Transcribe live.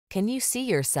Can you see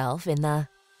yourself in the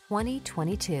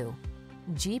 2022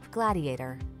 Jeep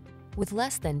Gladiator? With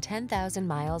less than 10,000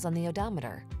 miles on the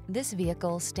odometer, this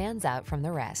vehicle stands out from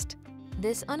the rest.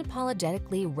 This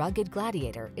unapologetically rugged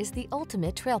Gladiator is the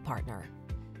ultimate trail partner.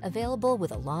 Available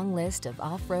with a long list of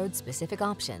off-road specific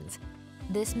options,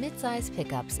 this midsize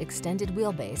pickup's extended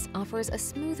wheelbase offers a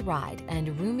smooth ride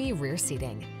and roomy rear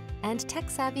seating. And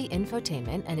tech-savvy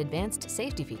infotainment and advanced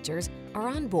safety features are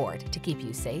on board to keep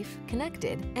you safe,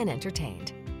 connected, and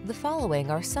entertained. The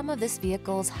following are some of this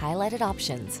vehicle's highlighted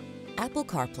options: Apple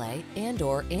CarPlay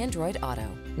and/or Android Auto,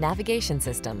 navigation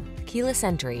system, keyless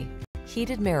entry,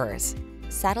 heated mirrors,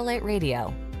 satellite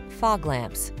radio, fog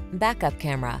lamps, backup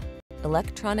camera,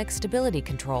 electronic stability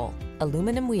control,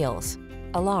 aluminum wheels,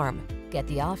 alarm. Get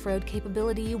the off-road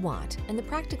capability you want and the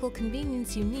practical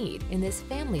convenience you need in this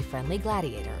family-friendly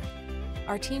Gladiator.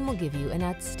 Our team will give you an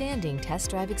outstanding test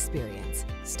drive experience.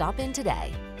 Stop in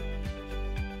today.